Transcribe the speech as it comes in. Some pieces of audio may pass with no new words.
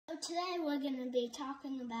today we're going to be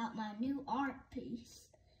talking about my new art piece.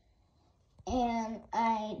 And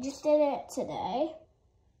I just did it today.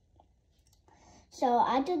 So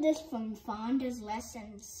I did this from Fonda's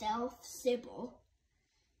lesson, Self-Sybil.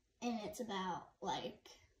 And it's about, like,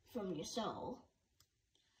 from your soul.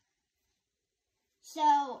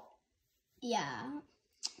 So, yeah.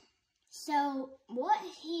 So, what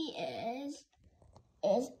he is,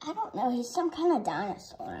 I don't know, he's some kind of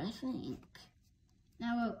dinosaur, I think.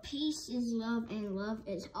 Now, I wrote, peace is love and love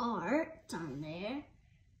is art on there.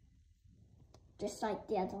 Just like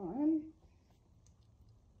the other one.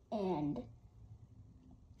 And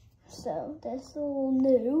so, this little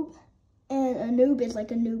noob. And a noob is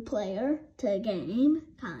like a new player to a game,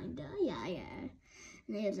 kinda, yeah. And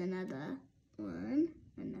there's another one,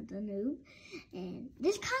 another noob. And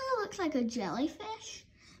this kind of looks like a jellyfish,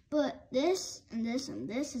 but this and this and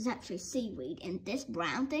this is actually seaweed. And this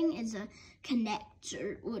brown thing is a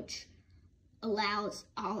connector, which allows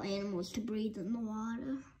all animals to breathe in the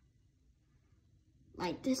water.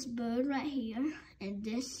 Like this bird right here, and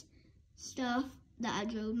this stuff that I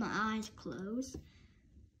drew with my eyes closed.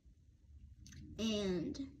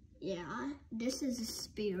 And yeah, this is a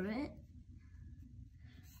spirit.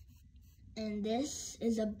 And this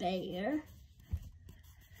is a bear.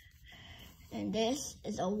 And this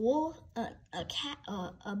is a wolf, a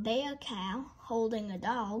bear cow holding a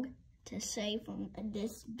dog to save from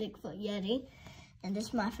this Bigfoot Yeti. And this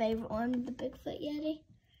is my favorite one, the Bigfoot Yeti.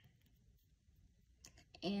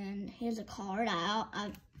 And here's a card.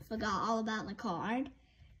 I forgot all about the card.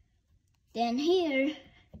 Then here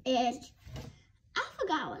is, I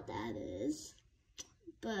forgot what that is,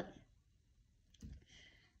 but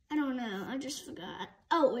I don't know, I just forgot.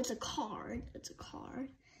 Oh, it's a card, it's a card.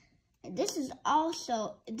 And this is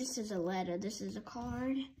also, this is a letter, this is a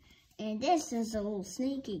card. And this is a little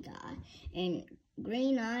sneaky guy. And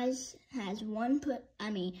green eyes has 2%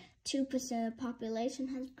 of the population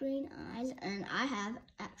has green eyes. And I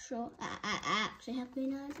actually have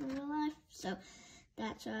green eyes in real life. So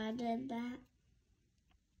that's why I did that.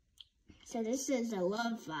 So this is a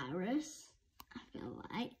love virus, I feel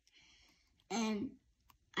like. And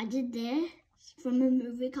I did this from a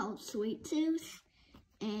movie called Sweet Tooth.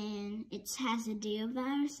 And it has a deer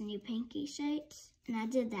virus and your pinky shakes. And I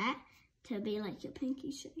did that to be like your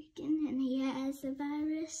pinky shaking. And he has a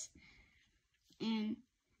virus. And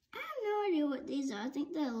I have no idea what these are. I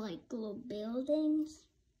think they're like little buildings.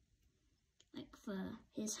 Like for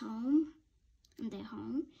his home. And their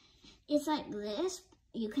home. It's like this.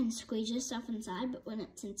 You can squeeze yourself inside, but when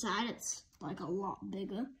it's inside, it's like a lot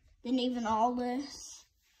bigger than even all this.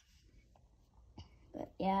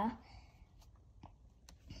 But yeah.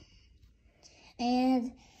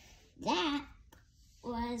 And that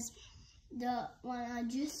was the one I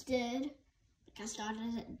just did. I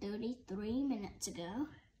started at 33 minutes ago.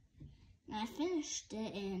 And I finished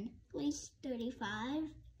it in at least 35,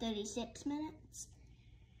 36 minutes.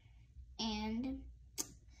 And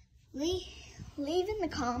leave in the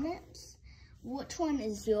comments which one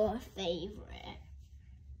is your favorite.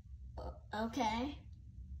 Okay?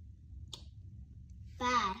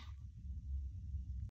 Bye.